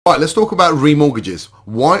Right, let's talk about remortgages.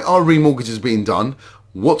 Why are remortgages being done?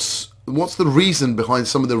 What's the reason behind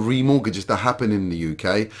some of the remortgages that happen in the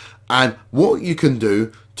UK, and what you can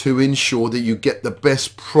do to ensure that you get the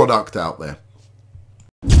best product out there.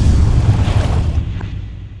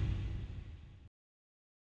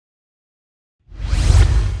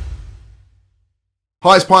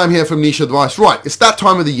 Hi, it's Payam here from Niche Advice. Right, it's that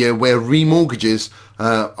time of the year where remortgages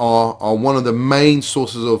are one of the main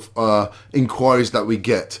sources of inquiries that we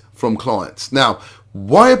get from clients. Now,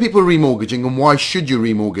 why are people remortgaging, and why should you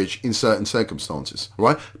remortgage in certain circumstances,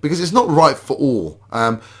 right? Because it's not right for all.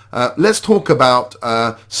 Let's talk about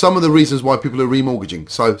some of the reasons why people are remortgaging.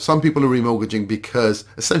 So some people are remortgaging because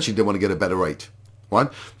essentially they want to get a better rate. Right?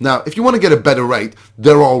 Now, if you want to get a better rate,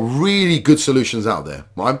 there are really good solutions out there,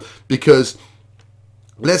 right? Because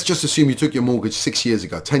let's just assume you took your mortgage 6 years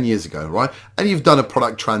ago, 10 years ago, right? And you've done a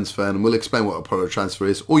product transfer, and we'll explain what a product transfer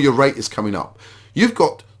is, or your rate is coming up. You've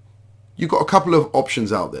got a couple of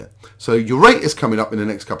options out there. So your rate is coming up in the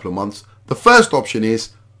next couple of months. The first option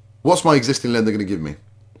is, what's my existing lender going to give me?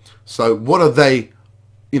 So what are they,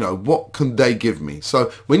 what can they give me?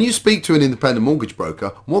 So when you speak to an independent mortgage broker,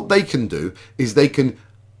 what they can do is they can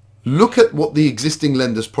look at what the existing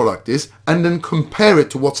lender's product is and then compare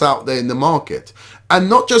it to what's out there in the market. And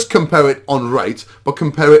not just compare it on rate, but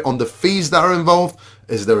compare it on the fees that are involved.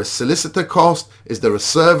 Is there a solicitor cost? Is there a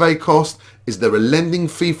survey cost? Is there a lending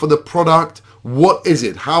fee for the product? What is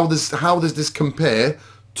it? How does this compare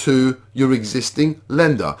to your existing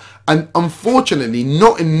lender? And unfortunately,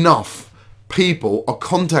 not enough people are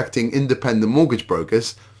contacting independent mortgage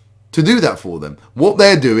brokers to do that for them. What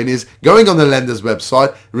they're doing is going on the lender's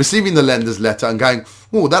website, receiving the lender's letter and going,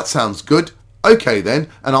 oh, that sounds good. Okay then,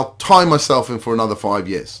 and I'll tie myself in for another 5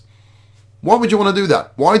 years. Why would you want to do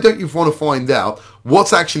that? Why don't you want to find out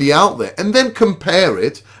what's actually out there and then compare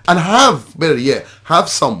it and have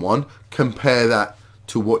someone compare that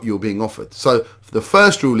to what you're being offered? So the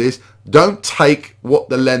first rule is, don't take what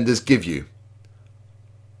the lenders give you.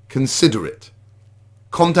 Consider it.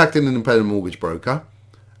 Contact an independent mortgage broker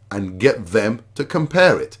and get them to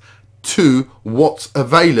compare it to what's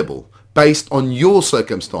available based on your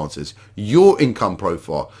circumstances, your income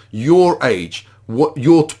profile, your age, what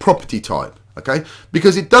your property type, okay?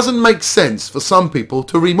 Because it doesn't make sense for some people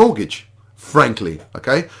to remortgage, frankly,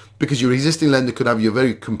 okay? Because your existing lender could have you a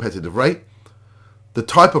very competitive rate. The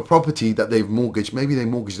type of property that they've mortgaged, maybe they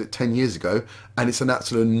mortgaged it 10 years ago and it's an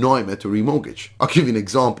absolute nightmare to remortgage. I'll give you an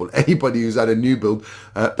example. Anybody who's had a new build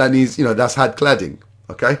that needs, that's had cladding.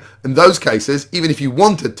 Okay, in those cases, even if you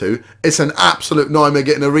wanted to, it's an absolute nightmare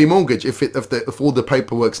getting a remortgage if all the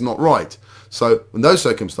paperwork's not right. So in those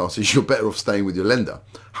circumstances, you're better off staying with your lender.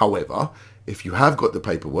 However, if you have got the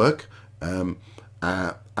paperwork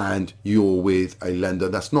and you're with a lender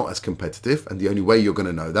that's not as competitive, and the only way you're going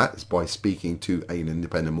to know that is by speaking to an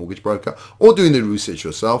independent mortgage broker or doing the research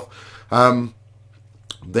yourself,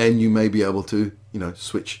 then you may be able to,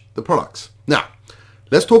 switch the products. Now,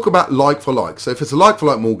 let's talk about like for like. So if it's a like for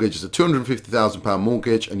like mortgage, it's a £250,000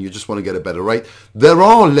 mortgage and you just want to get a better rate, there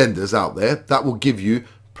are lenders out there that will give you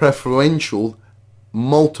preferential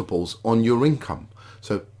multiples on your income.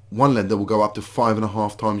 So one lender will go up to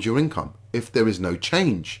 5.5 times your income if there is no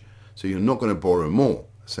change. So you're not going to borrow more,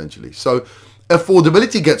 essentially. So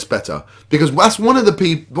affordability gets better, because that's one of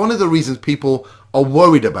the reasons people are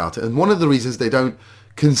worried about it, and one of the reasons they don't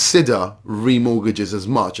consider remortgages as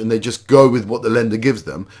much and they just go with what the lender gives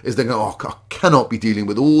them is they go, oh, I cannot be dealing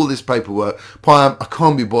with all this paperwork. Payam, I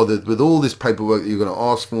can't be bothered with all this paperwork that you're going to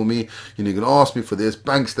ask for me. You're going to ask me for this,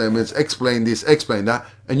 bank statements, explain this, explain that.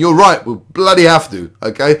 And you're right, we'll bloody have to,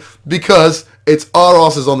 okay? Because it's our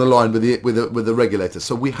asses on the line with the regulator.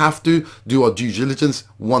 So we have to do our due diligence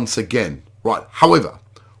once again, right? However,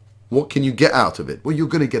 what can you get out of it? Well, you're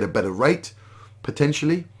going to get a better rate,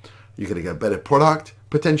 potentially. You're going to get a better product,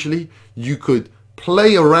 potentially. You could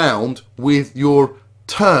play around with your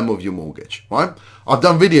term of your mortgage, right? I've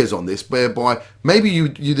done videos on this whereby maybe you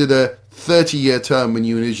did a 30-year term when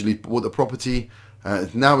you initially bought the property.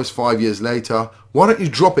 Now it's 5 years later. Why don't you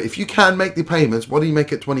drop it? If you can make the payments, why don't you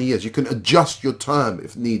make it 20 years? You can adjust your term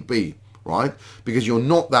if need be, right? Because you're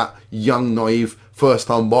not that young, naive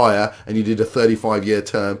first-time buyer and you did a 35-year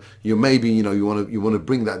term. You maybe, you want to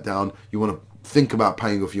bring that down. You want to think about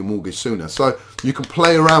paying off your mortgage sooner. So you can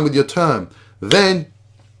play around with your term. Then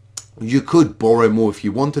you could borrow more if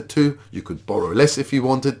you wanted to. You could borrow less if you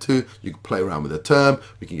wanted to. You could play around with the term.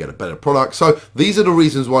 We can get a better product. So these are the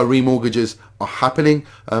reasons why remortgages are happening.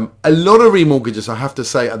 A lot of remortgages, I have to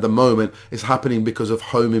say, at the moment is happening because of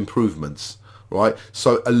home improvements. right?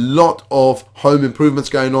 So a lot of home improvements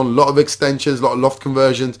going on, a lot of extensions, a lot of loft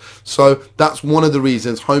conversions. So that's one of the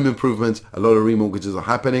reasons home improvements, a lot of remortgages are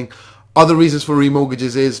happening. Other reasons for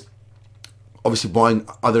remortgages is obviously buying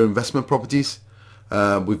other investment properties.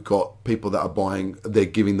 We've got people that are buying, they're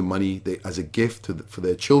giving the money as a gift for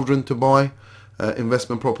their children to buy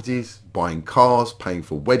investment properties, buying cars, paying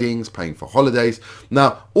for weddings, paying for holidays.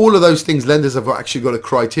 Now, all of those things lenders have actually got a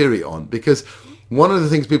criteria on, because one of the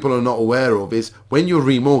things people are not aware of is when you're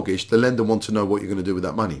remortgaged, the lender wants to know what you're going to do with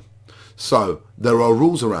that money. So there are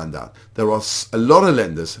rules around that. There are a lot of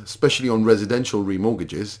lenders, especially on residential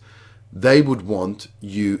remortgages, they would want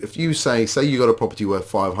you, if you say you got a property worth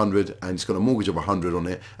 500 and it's got a mortgage of 100 on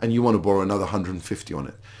it and you want to borrow another 150 on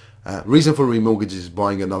it. Reason for remortgage is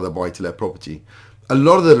buying another buy-to-let property. A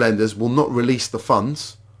lot of the lenders will not release the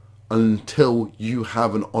funds until you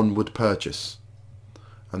have an onward purchase.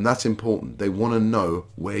 And that's important. They want to know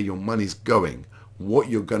where your money's going, what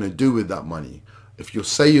you're going to do with that money. If you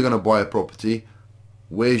say you're going to buy a property,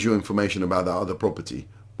 where's your information about that other property?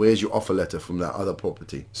 Where's your offer letter from that other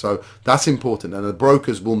property? So that's important, and the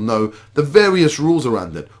brokers will know the various rules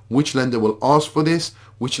around it. Which lender will ask for this?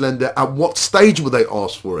 Which lender, at what stage will they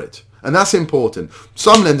ask for it? And that's important.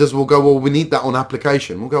 Some lenders will go, well, we need that on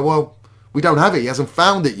application. We'll go, well, we don't have it. He hasn't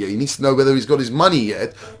found it yet. He needs to know whether he's got his money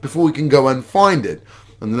yet before we can go and find it.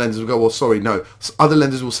 And the lenders will go, well, sorry, no. Other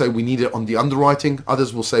lenders will say we need it on the underwriting.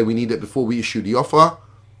 Others will say we need it before we issue the offer,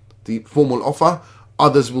 the formal offer.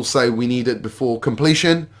 Others will say we need it before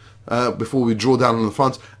completion, before we draw down on the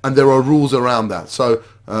funds. And there are rules around that. So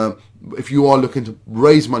if you are looking to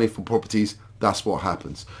raise money for properties, that's what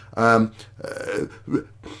happens.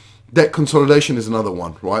 Debt consolidation is another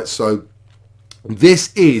one, right? So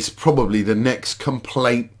this is probably the next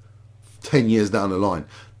complaint 10 years down the line.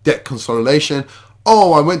 Debt consolidation.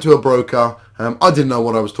 Oh, I went to a broker. I didn't know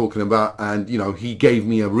what I was talking about. And, you know, he gave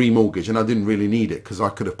me a remortgage and I didn't really need it because I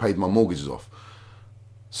could have paid my mortgages off.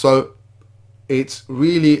 So it's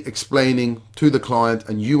really explaining to the client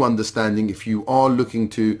and you understanding, if you are looking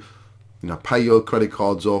to, you know, pay your credit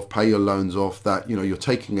cards off, pay your loans off, that, you know, you're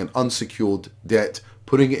taking an unsecured debt,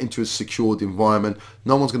 putting it into a secured environment.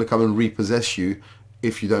 No one's going to come and repossess you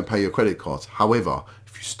if you don't pay your credit cards. However,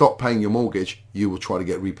 if you stop paying your mortgage, you will try to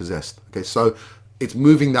get repossessed. Okay, so it's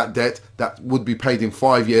moving that debt that would be paid in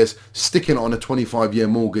 5 years, sticking it on a 25-year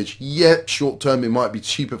mortgage. Yet short term, it might be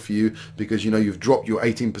cheaper for you because, you know, you've dropped your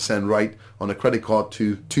 18% rate on a credit card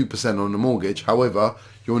to 2% on a mortgage. However,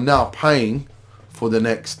 you're now paying for the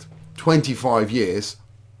next 25 years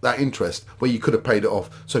that interest where you could have paid it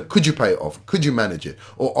off. So could you pay it off? Could you manage it?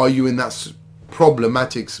 Or are you in that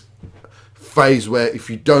problematic phase where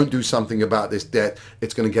if you don't do something about this debt,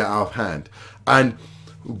 it's going to get out of hand? And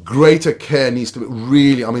greater care needs to be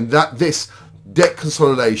really, I mean, this debt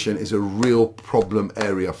consolidation is a real problem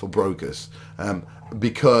area for brokers,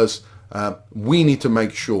 because we need to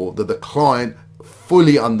make sure that the client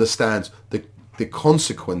fully understands the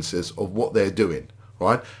consequences of what they're doing,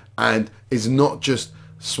 right? And is not just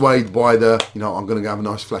swayed by the, you know, I'm going to have a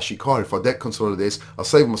nice flashy car. If I debt consolidate this, I'll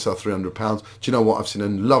save myself £300. Do you know what? I've seen a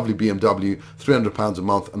lovely BMW, £300 a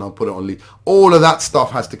month, and I'll put it on lease. All of that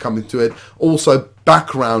stuff has to come into it. Also,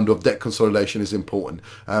 background of debt consolidation is important.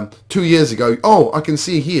 2 years ago, oh, I can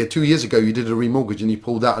see here, 2 years ago, you did a remortgage and you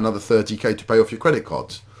pulled out another 30k to pay off your credit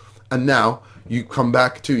cards. And now you come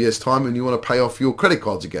back 2 years time and you want to pay off your credit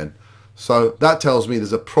cards again. So that tells me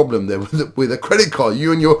there's a problem there with a credit card,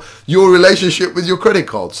 you and your relationship with your credit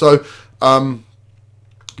card. So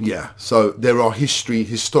yeah, so there are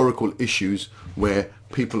historical issues where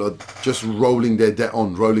people are just rolling their debt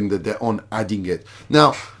on, adding it.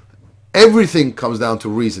 Now, everything comes down to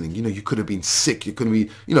reasoning. You know, you could have been sick, you could be,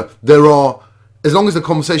 you know, there are, as long as the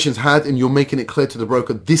conversation's had and you're making it clear to the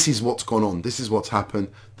broker, this is what's gone on, this is what's happened,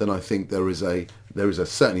 then I think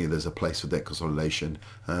certainly there's a place for debt consolidation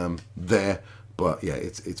there. But yeah,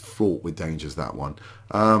 it's fraught with dangers, that one.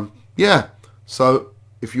 Yeah, so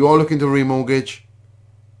if you are looking to remortgage,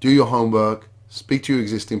 do your homework, speak to your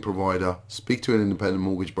existing provider, speak to an independent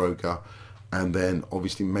mortgage broker, and then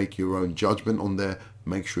obviously make your own judgment on there.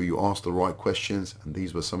 Make sure you ask the right questions, and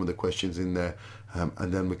these were some of the questions in there,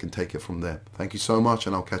 and then we can take it from there. Thank you so much,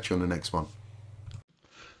 and I'll catch you on the next one.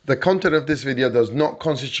 The content of this video does not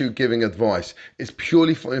constitute giving advice. It's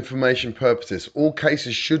purely for information purposes. All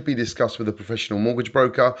cases should be discussed with a professional mortgage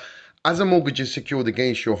broker. As a mortgage is secured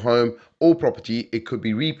against your home or property, it could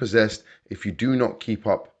be repossessed if you do not keep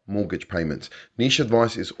up mortgage payments. Niche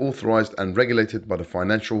advice is authorized and regulated by the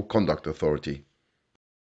Financial Conduct Authority.